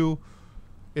 22.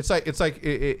 It's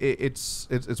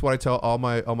what I tell all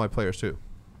my players too.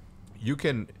 You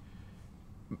can,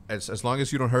 as long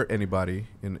as you don't hurt anybody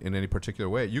in any particular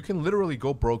way, you can literally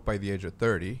go broke by the age of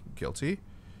 30, guilty,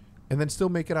 and then still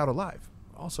make it out alive,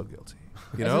 also guilty.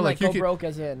 You As know, in, like go you can broke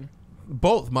as in.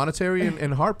 both monetary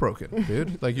and heartbroken,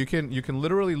 dude. Like you can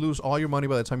literally lose all your money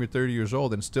by the time you're 30 years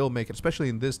old and still make it. Especially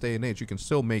in this day and age, you can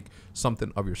still make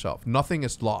something of yourself. Nothing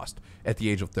is lost at the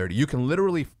age of 30. You can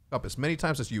literally f up as many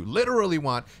times as you literally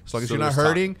want, as long as So you're not there's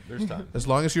hurting. time. There's time. As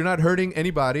long as you're not hurting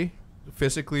anybody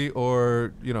physically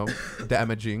or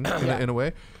damaging in a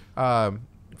way,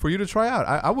 for you to try out.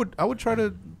 I would try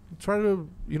to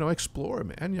explore,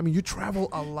 man. I mean, you travel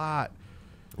a lot.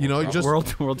 Just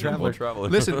world World traveler. traveler.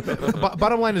 listen.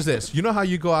 Bottom line is this: you know how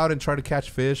you go out and try to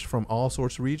catch fish from all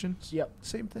sorts of regions? Yep.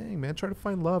 Same thing, man. Try to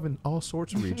find love in all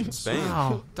sorts of regions. Spain.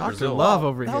 Wow, Dr. Brazil. Love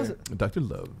over That here. was Dr.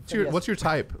 Love. Yes. What's your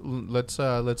type? Let's Oh,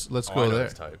 I go know there.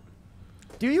 his type.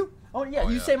 Do you? Oh, yeah.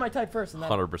 You say my type first. And then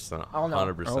 100%. I'll know.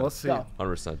 100%. Oh, let's see. Go.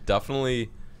 100%. Definitely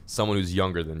someone who's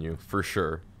younger than you, for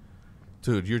sure.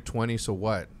 Dude, you're 20, so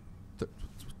what?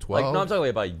 12? Like, no, I'm talking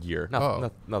like about a year. Oh.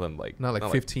 Nothing like. Not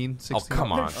like 15, 16? Oh,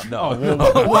 come on. No.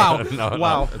 Oh, wow. No.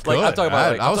 Wow. It's like, I'm talking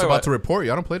about. I was about to report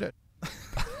you. I don't play that.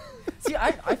 See,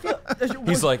 I feel.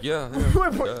 He's like, yeah.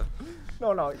 yeah.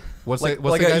 No. What's Like, the,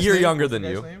 what's like the a guy's year name? younger than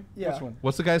you. Yeah. Which one?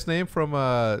 What's the guy's name from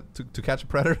To Catch a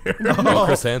Predator? Oh,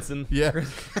 Chris Hansen. Yeah.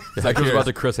 Hector's about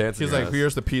to Chris Hansen. He's your like, ass.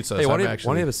 here's the pizza. Hey, so why I'm don't you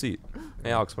actually have a seat?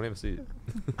 Hey, Alex, why don't you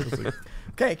have a seat?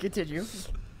 Okay, continue.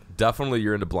 Definitely,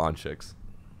 you're into blonde chicks.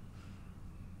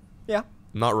 Yeah,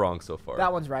 Not wrong so far.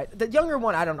 that one's right. The younger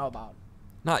one, I don't know about.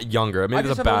 Not younger. Maybe I it's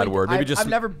just a have bad only- word. Maybe I've just.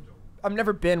 I've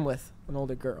never been with an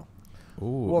older girl. Ooh,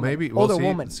 Woman. maybe Older see,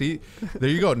 woman. See, there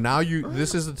you go. Now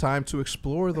this is the time to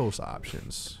explore those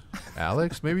options,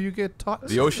 Alex. Maybe you get taught.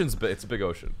 The ocean's it's a big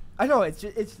ocean. I know it's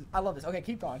I love this. Okay,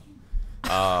 keep going.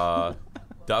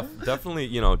 Definitely,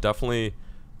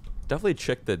 definitely a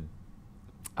chick that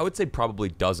I would say probably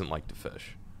doesn't like to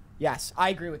fish. Yes, I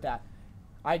agree with that.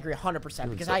 I agree 100%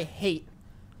 because I hate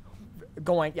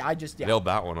going. Yeah, Nailed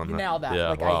that one on You that. nailed that. Yeah,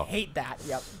 like wow. I hate that.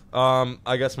 Yep.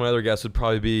 I guess my other guess would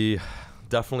probably be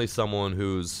definitely someone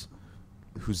who's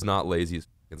not lazy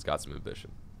and's got some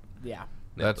ambition. Yeah.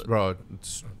 Nailed That's it. bro.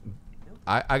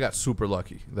 I got super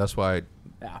lucky. That's why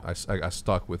Yeah. I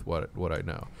stuck with what I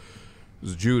know.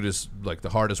 'Cause Jude is like the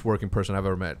hardest working person I've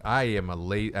ever met. I am I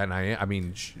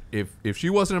mean, if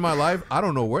she wasn't in my life, I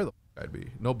don't know where the f I'd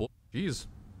be. No bull. Jeez.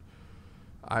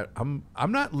 I'm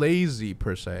not lazy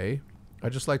per se. I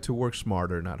just like to work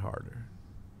smarter, not harder.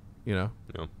 You know?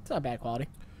 Yeah. It's not bad quality.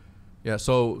 Yeah.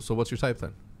 So what's your type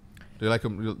then? Do you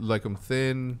like them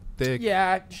thin, thick?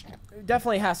 Yeah,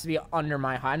 definitely has to be under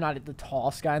my height. I'm not the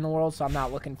tallest guy in the world, so I'm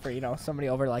not looking for somebody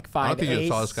over like 5'8". I don't think you're the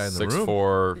tallest guy in the room.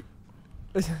 6'4",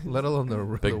 Let alone the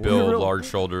big the build, room- large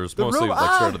shoulders, The mostly room- like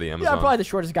straight out of the Amazon. Yeah, probably the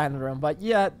shortest guy in the room. But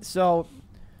yeah, so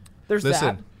there's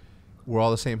Listen, we're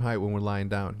all the same height when we're lying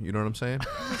down. You know what I'm saying?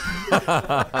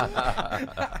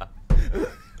 that.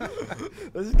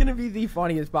 This is gonna be the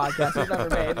funniest podcast I've ever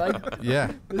made. Like,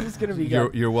 Yeah. this is gonna be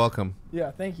good. You're welcome. Yeah,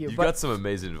 thank you. You But got some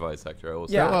amazing advice, Hector. I will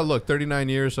say. Yeah. Well, look, 39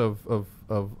 years of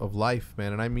life,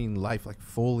 man, and I mean life, like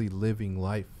fully living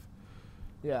life.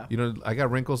 yeah, You know, I got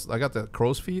wrinkles. I got the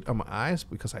crow's feet on my eyes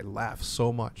because I laugh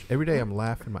so much. Every day I'm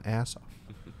laughing my ass off.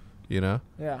 You know?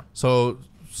 yeah, So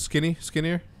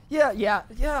skinnier? yeah.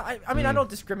 I mean, I don't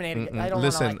discriminate. I don't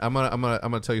Listen, wanna, I'm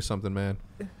gonna tell you something, man.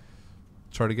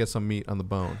 try to get some meat on the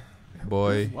bone.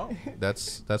 Boy,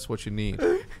 that's what you need.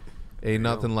 Ain't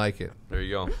nothing like it. There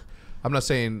you go. I'm not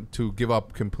saying to give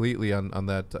up completely on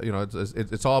that. You know,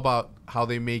 it's all about how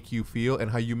they make you feel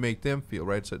and how you make them feel,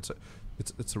 right? So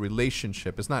it's a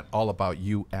relationship. It's not all about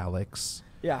you, Alex.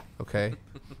 Yeah. Okay.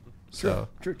 So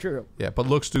True. yeah, but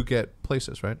looks do get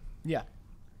places, right? Yeah,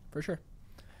 for sure.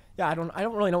 Yeah, I don't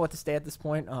really know what to say at this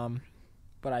point.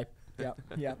 But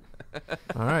yeah.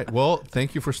 All right. Well,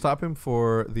 thank you for stopping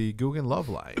for the Googan Love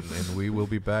Line, and we will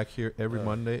be back here every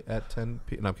Monday at 10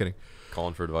 p.m. No, I'm kidding.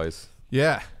 Calling for advice.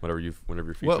 Yeah. Whenever you're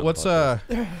featured. What's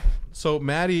So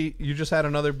Maddie, you just had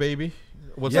another baby.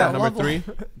 What's Yeah, that, number 3?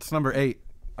 It's number 8.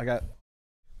 I got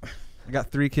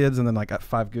 3 kids, and then I got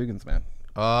 5 Googans, man.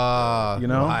 You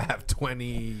know? I have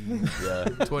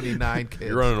 29 kids.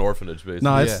 You're running an orphanage, basically.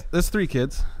 No, it's 3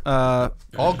 kids.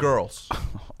 All girls.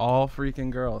 All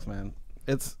freaking girls, man.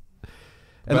 It's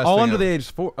and Best all thing under the ever.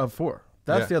 age of 4.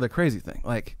 That's Yeah. the other crazy thing.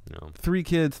 Like No. 3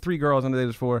 kids, 3 girls under the age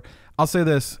of 4. I'll say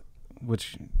this,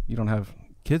 which you don't have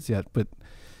kids yet, but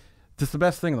it's the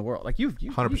best thing in the world. Like you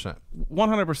 100%.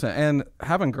 100%. And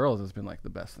having girls has been like the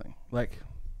best thing. Like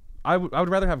I would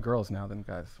rather have girls now than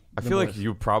guys. I feel like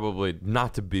you probably,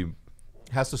 not to be,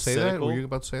 Has to say that? Cynical? Were you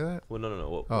about to say that? well, no.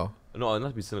 Well, Oh. No, not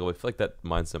to be cynical. I feel like that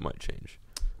mindset might change.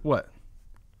 What?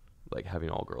 Like having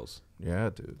all girls. Yeah,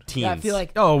 dude. Teens. Yeah, I feel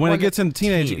like Oh, when it the- gets into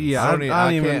teenage, teens. yeah,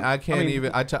 I can't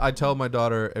even. I tell my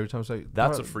daughter every time. It's like,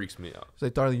 That's "Dar- what freaks me out. It's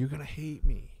like, darling, you're gonna hate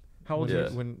me. How old Yeah. are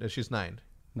you? When she's 9.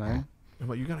 9. I'm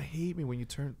like, you're gonna hate me when you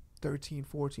turn 13,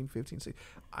 14, 15, 16.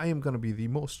 I am gonna be the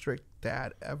most strict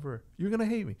dad ever. You're gonna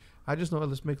hate me. I just know.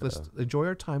 Let's enjoy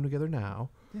our time together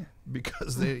now. Yeah.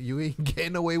 Because you ain't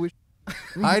getting away with.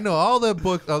 I know all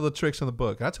the tricks in the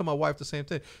book. I tell my wife the same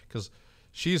thing because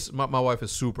she's my wife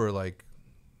is super like.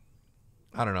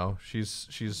 I don't know.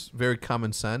 She's very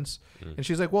common sense, and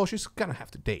she's like, "Well, she's gonna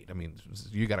have to date. I mean,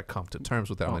 you got to come to terms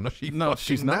with that." I'm like, No,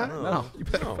 she's not. No,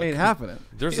 ain't happening.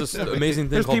 There's this amazing thing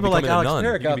There's called people like becoming Alex a nun.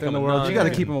 Herrick You can out there in the become a world. nun. You got to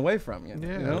keep them away from you.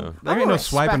 Yeah. You know? Yeah. There ain't no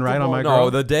swiping right on my girl. No,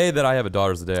 the day that I have a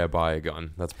daughter is the day I buy a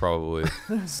gun. That's probably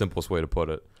the simplest way to put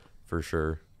it, for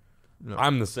sure. No.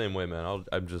 I'm the same way, man.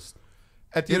 I'm just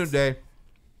At the end of the day,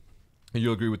 and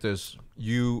you'll agree with this,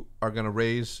 you are going to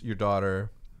raise your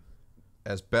daughter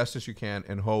as best as you can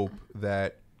and hope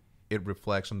that it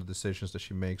reflects on the decisions that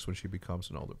she makes when she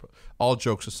becomes an older. All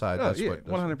jokes aside, Oh, that's yeah, what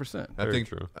 100%. I Very think.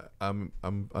 true.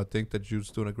 I think that Jude's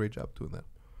doing a great job doing that.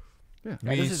 Yeah. Yeah,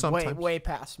 Me this is sometimes. way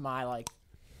past my like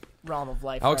realm of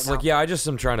life. Alex is right like, now. yeah, I just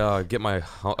am trying to get my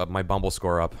Bumble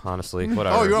score up. Honestly,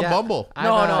 whatever. Oh, you're on Yeah. Bumble. No, or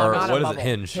not what on is it? Bumble.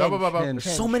 Hinge. Hinge.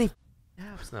 There's so many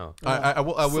apps now. I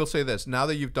will say this. Now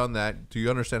that you've done that, do you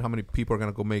understand how many people are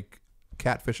going to go make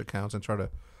catfish accounts and try to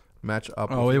match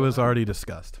up? Oh, with it you? was already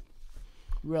discussed.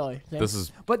 Really? This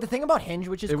is But the thing about Hinge,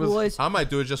 which is It was- cool, is I might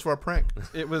do it just for a prank.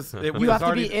 It was. It you have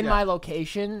to be in my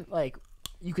location. Like,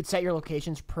 you could set your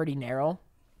locations pretty narrow,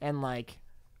 and like,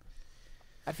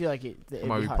 I feel like it I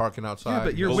might be parking outside. Yeah,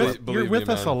 but you're Believe with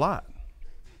me, us a man. lot.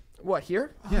 What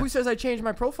here? Yeah. Who says I changed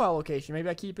my profile location? Maybe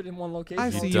I keep it in one location. I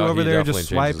see He you over he there definitely just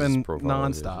changes his swiping profile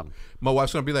nonstop. location. My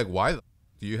wife's gonna be like, "Why do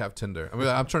you have Tinder?" I mean,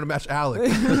 I'm trying to match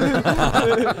Alex.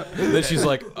 Then she's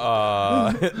like,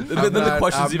 then the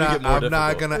questions even get more I'm difficult.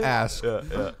 not gonna ask.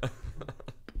 Yeah.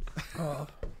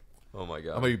 Oh my god.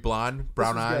 I'm gonna be blonde,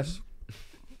 brown was eyes.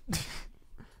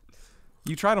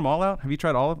 You tried them all out? Have you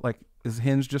tried all of like? Is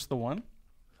Hinge just the one?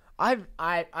 I've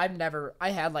never.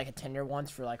 I had like a Tinder once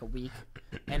for like a week,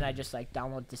 and I just like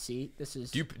downloaded to see. This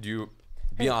is Do you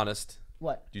be honest?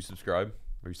 what? Do you subscribe?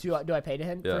 Or you Do I pay to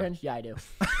Hinge Yeah. for Hinge? Yeah, I do.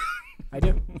 I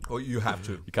do. Oh, you have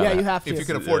to. Yeah, you have to. If you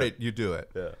can afford it, you do it.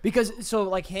 Yeah. Because so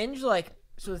like Hinge, like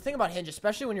so the thing about Hinge,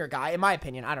 especially when you're a guy, in my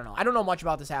opinion, I don't know much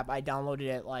about this app. I downloaded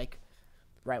it like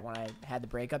right when I had the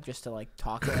breakup just to like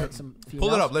talk to like, some females.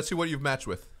 Pull it up. Let's see what you've matched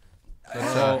with.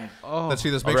 Let's see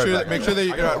this. I'll be right back. Make sure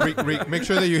that make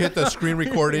sure that you hit the screen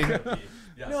recording.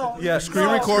 No, Yeah, Screen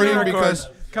no, recording screen because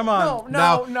Come on. no,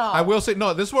 now no. I will say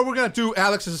no. This is what we're gonna do,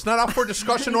 Alex. Is it's not up for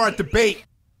discussion or a debate.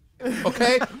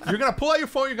 Okay, you're gonna pull out your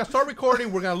phone. You're gonna start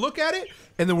recording. We're gonna look at it,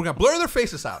 and then we're gonna blur their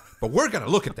faces out. But we're gonna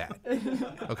look at that.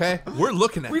 Okay, we're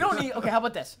looking at. We it. don't need. Okay, how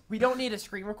about this? We don't need to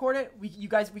screen record it. You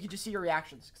guys, we could just see your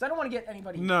reactions because I don't want to get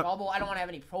anybody in No. trouble. I don't want to have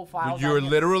any profiles. You're on here.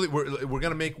 literally. We're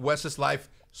gonna make Wes's life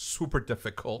super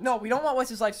difficult. No, we don't want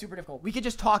Wes's life super difficult. We could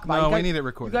just talk about it. No, You we guys- need it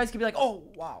recorded. You guys could be like, oh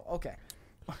wow, okay.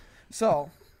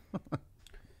 So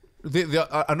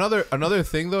Another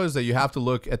thing though is that you have to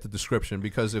look at the description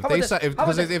because if how they about sound this? How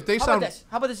about this? if they How about sound this?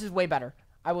 How about this is way better.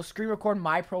 I will screen record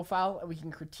my profile and we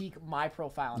can critique my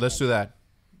profile. let's do that.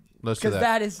 Let's do Because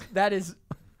that. that is.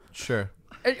 Sure.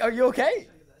 Are you okay?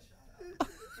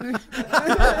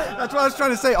 That's what I was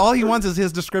trying to say. All he wants is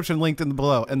his description linked in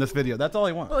below in this video. That's all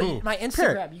he wants. Well, my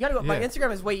Instagram. You gotta go. My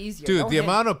Instagram is way easier. Dude, the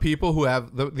amount of people who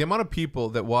have the amount of people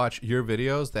that watch your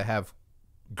videos that have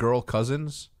girl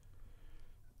cousins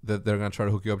that they're gonna try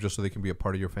to hook you up just so they can be a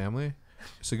part of your family.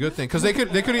 It's a good thing because they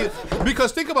could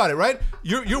because think about it, right?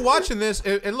 You're watching this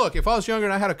and look, if I was younger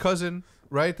and I had a cousin,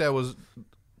 right, that was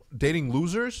dating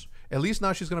losers, at least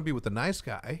now she's gonna be with a nice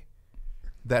guy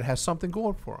that has something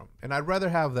going for him, and I'd rather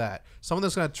have that, someone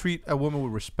that's gonna treat a woman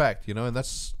with respect, you know, and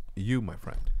that's you, my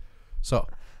friend. So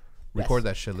record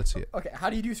that shit. Let's see it. Okay, how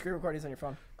do you do screen recordings on your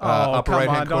phone? Upper right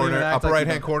hand don't even corner. act Upper like right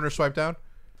you hand don't. corner. Swipe down.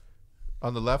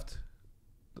 On the left.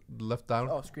 Left down.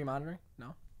 Oh, screen monitoring?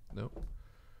 No. No.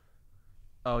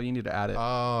 Oh, you need to add it.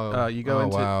 Oh. You go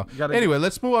into. Wow. You gotta, Anyway,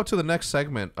 let's move up to the next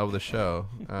segment of the show,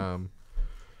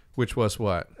 which was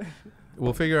what?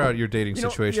 We'll figure out your dating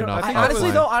situation.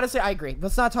 Honestly, I agree.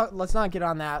 Let's not talk. Let's not get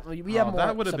on that. We have more.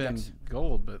 That would have subjects. been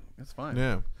gold, but it's fine.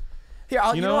 Yeah. Here,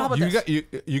 you know how about this?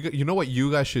 You know what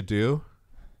you guys should do?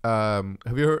 Have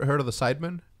you heard of the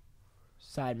Sidemen?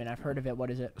 Sidemen, I've heard of it. What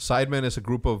is it? Sidemen is a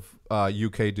group of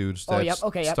UK dudes that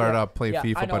started out playing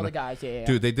FIFA. I know the guys. Yeah.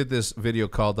 Dude, they did this video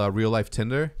called Real Life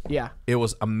Tinder. Yeah. It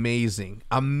was amazing.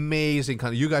 Amazing.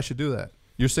 You guys should do that.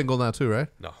 You're single now too, right?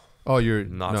 No. Oh, you're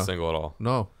not single at all.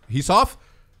 No. He's off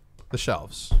the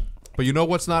shelves. But you know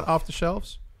what's not off the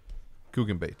shelves?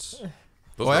 Googan Baits.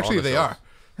 Those Actually, they are.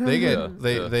 They get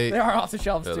They are off the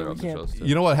shelves Yeah, too. they're We off the can't. shelves, too.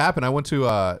 You know what happened? I went to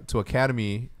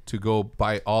Academy to go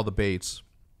buy all the baits,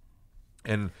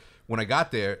 and when I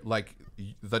got there, like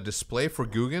the display for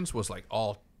Googans was like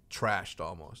all trashed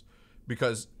almost,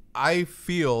 because I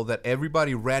feel that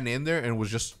everybody ran in there and was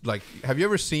just like, have you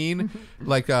ever seen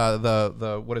like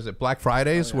the what is it, Black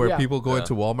Fridays, where people go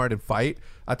into Walmart and fight?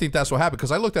 I think that's what happened,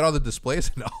 because I looked at all the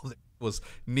displays and all was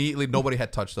neatly, nobody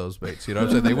had touched those baits. You know what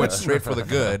I'm saying? They went straight for the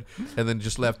good and then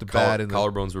just left the bad. And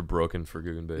collarbones were broken for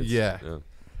Googan Baits. Yeah.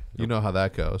 You know how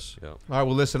that goes. Yeah. All right.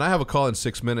 Well, listen, I have a call in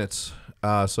 6 minutes.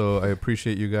 So I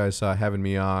appreciate you guys having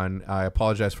me on. I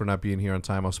apologize for not being here on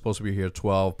time. I was supposed to be here at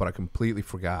 12, but I completely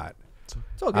forgot.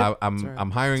 It's all good.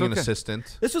 I'm hiring an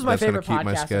assistant. This was my that's gonna favorite keep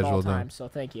my podcast of schedule all down. time, so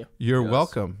thank you. You're Yes.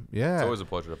 welcome. Yeah. It's always a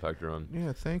pleasure to have Hector on.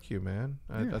 Yeah, thank you, man.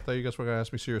 I thought you guys were going to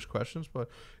ask me serious questions, but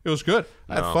it was good.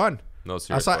 I had No. fun. No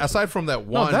serious Aside from that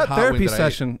one that hot therapy wing that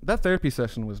session. That therapy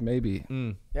session was maybe.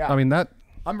 Yeah. I mean that.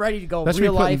 I'm ready to go. That should be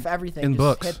Real put life, in- everything. in Just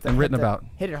books hit and written about.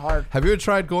 Hit it hard. Have you ever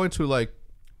tried going to, like,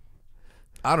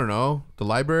 I don't know, the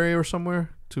library or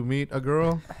somewhere to meet a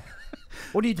girl?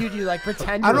 What do you do? Do you like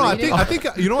pretend? I don't know. you're reading? I think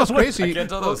you know what's crazy. I can't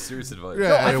tell that was serious advice. Yeah,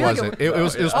 No, I it feel like wasn't. it- It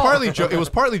was No, partly yeah. it was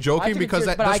partly I joking took it because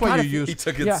serious, but that's I why you kinda use. He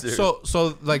took it Yeah. serious.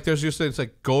 So like there's just, it's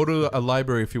like, go to a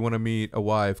library if you want to meet a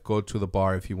wife, go to the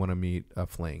bar if you want to meet a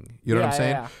fling. You know what I'm Yeah,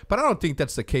 saying? yeah. But I don't think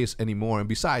that's the case anymore. And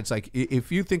besides, like,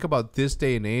 if you think about this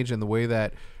day and age and the way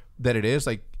that it is,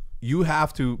 like, you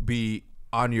have to be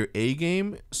on your A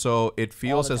game, so it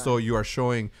feels the as though you are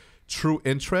showing true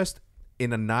interest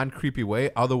in a non-creepy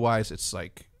way. Otherwise, it's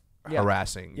like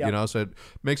harassing, Yep. you know. So it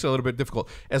makes it a little bit difficult.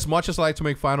 As much as I like to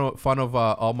make fun of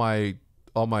all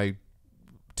my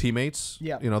teammates,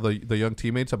 Yep. you know, the young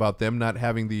teammates, about them not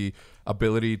having the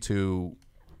ability to,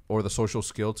 or the social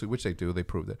skill to, which they do, they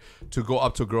proved it, to go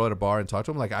up to a girl at a bar and talk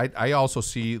to them. Like, I also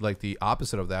see like the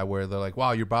opposite of that, where they're like,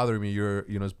 wow, you're bothering me,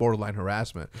 it's borderline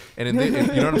harassment. And you know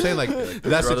what I'm saying? Like, that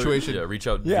Rather, situation. Yeah, reach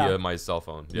out Yeah. via my cell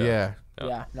phone. Yeah.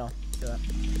 Yeah. No. do that.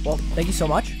 Well, thank you so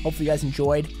much. Hopefully, you guys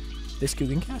enjoyed this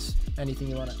Googancast. Anything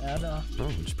you want to add? No,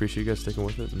 just appreciate you guys sticking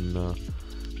with it and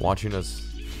watching us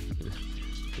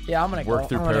Yeah, I'm gonna work go.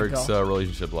 through I'm gonna Peric's go.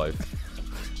 relationship life.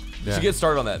 You Yeah. should get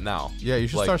started on that now. Yeah, you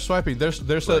should Like- start swiping. There's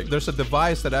a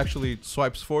device that actually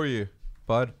swipes for you,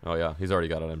 bud. Oh yeah, he's already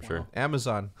got it, I'm sure.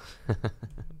 Amazon.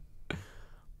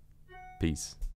 Peace.